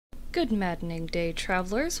Good maddening day,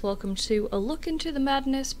 travelers. Welcome to A Look into the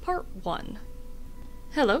Madness Part 1.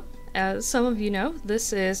 Hello. As some of you know,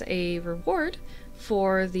 this is a reward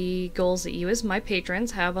for the goals that you as my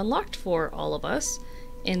patrons have unlocked for all of us.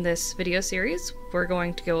 In this video series, we're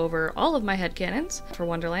going to go over all of my headcanons for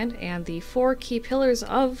Wonderland and the 4 key pillars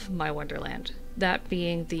of my Wonderland. That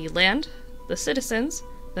being the land, the citizens,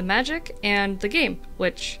 the magic, and the game,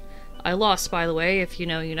 which I lost, by the way. If you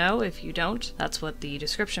know, you know. If you don't, that's what the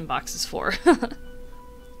description box is for.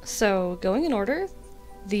 So, going in order,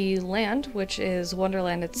 the land, which is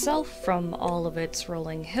Wonderland itself, from all of its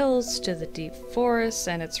rolling hills to the deep forests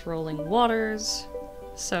and its rolling waters.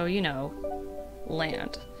 So, you know,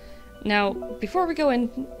 land. Now, before we go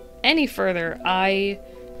in any further, I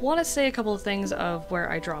want to say a couple of things of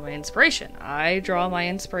where I draw my inspiration. I draw my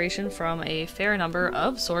inspiration from a fair number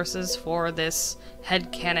of sources for this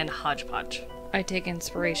headcanon hodgepodge. I take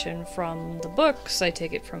inspiration from the books, I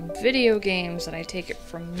take it from video games, and I take it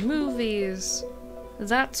from movies.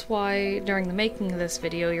 That's why during the making of this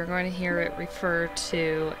video you're going to hear it referred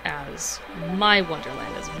to as my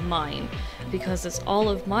Wonderland, as mine, because it's all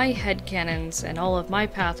of my headcanons and all of my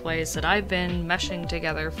pathways that I've been meshing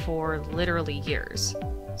together for literally years.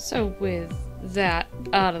 So with that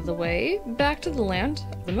out of the way, back to the land.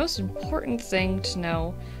 The most important thing to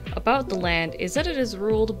know about the land is that it is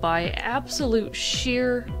ruled by absolute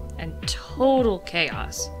sheer and total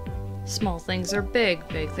chaos. Small things are big,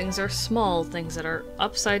 big things are small, things that are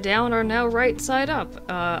upside down are now right side up,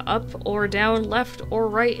 up or down, left or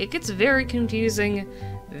right. It gets very confusing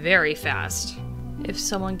very fast. If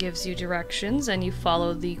someone gives you directions and you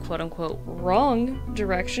follow the quote-unquote wrong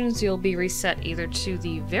directions, you'll be reset either to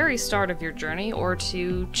the very start of your journey or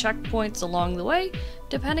to checkpoints along the way,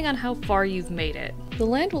 depending on how far you've made it. The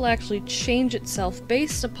land will actually change itself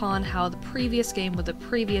based upon how the previous game with the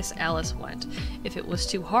previous Alice went. If it was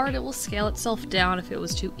too hard, it will scale itself down. If it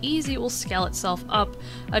was too easy, it will scale itself up,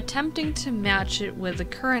 attempting to match it with the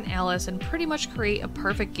current Alice and pretty much create a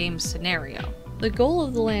perfect game scenario. The goal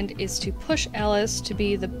of the land is to push Alice to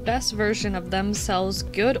be the best version of themselves,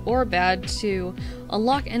 good or bad, to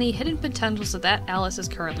unlock any hidden potentials that Alice is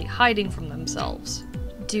currently hiding from themselves.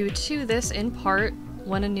 Due to this, in part,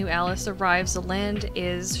 when a new Alice arrives, the land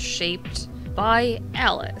is shaped by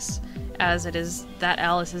Alice, as it is that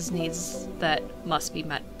Alice's needs that must be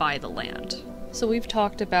met by the land. So we've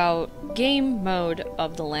talked about game mode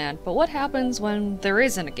of the land, but what happens when there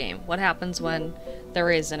isn't a game? What happens when there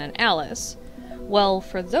isn't an Alice? Well,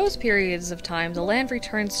 for those periods of time, the land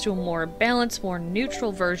returns to a more balanced, more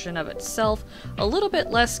neutral version of itself, a little bit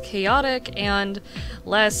less chaotic and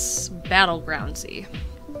less battlegroundsy.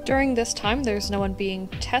 During this time, there's no one being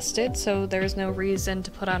tested, so there's no reason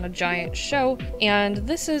to put on a giant show, and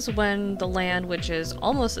this is when the land, which is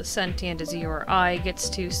almost as sentient as you or I, gets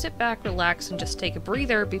to sit back, relax, and just take a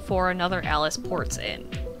breather before another Alice ports in.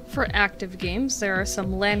 For active games, there are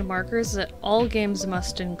some landmarkers that all games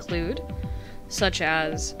must include, such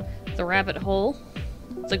as the rabbit hole,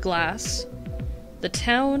 the glass, the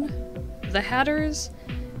town, the hatters,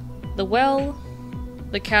 the well,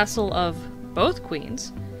 the castle of both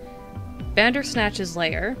queens, Bandersnatch's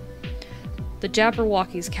lair, the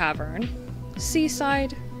Jabberwocky's cavern,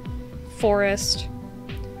 seaside, forest,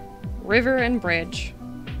 river and bridge,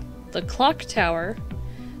 the clock tower,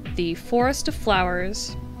 the forest of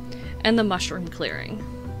flowers, and the mushroom clearing.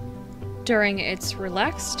 During its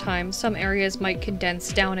relaxed time, some areas might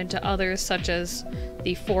condense down into others, such as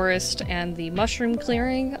the forest and the mushroom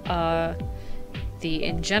clearing, the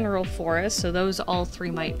in general forest, so those all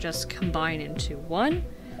three might just combine into one.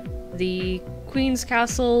 The Queen's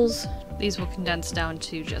castles, these will condense down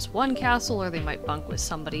to just one castle, or they might bunk with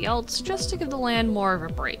somebody else, just to give the land more of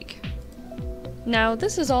a break. Now,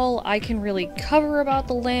 this is all I can really cover about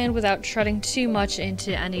the land without treading too much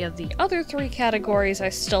into any of the other 3 categories I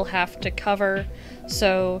still have to cover,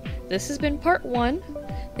 so this has been part 1.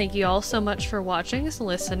 Thank you all so much for watching,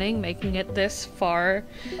 listening, making it this far.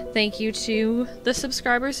 Thank you to the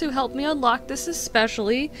subscribers who helped me unlock this,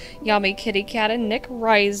 especially Yummy Kitty Cat and Nick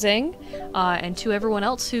Rising, and to everyone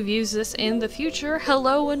else who views this in the future,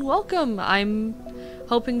 hello and welcome! I'm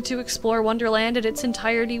hoping to explore Wonderland in its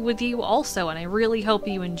entirety with you also, and I really hope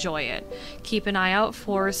you enjoy it. Keep an eye out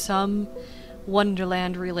for some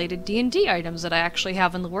Wonderland-related D&D items that I actually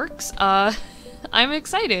have in the works. I'm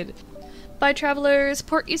excited! Bye, travelers!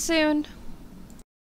 Port you soon!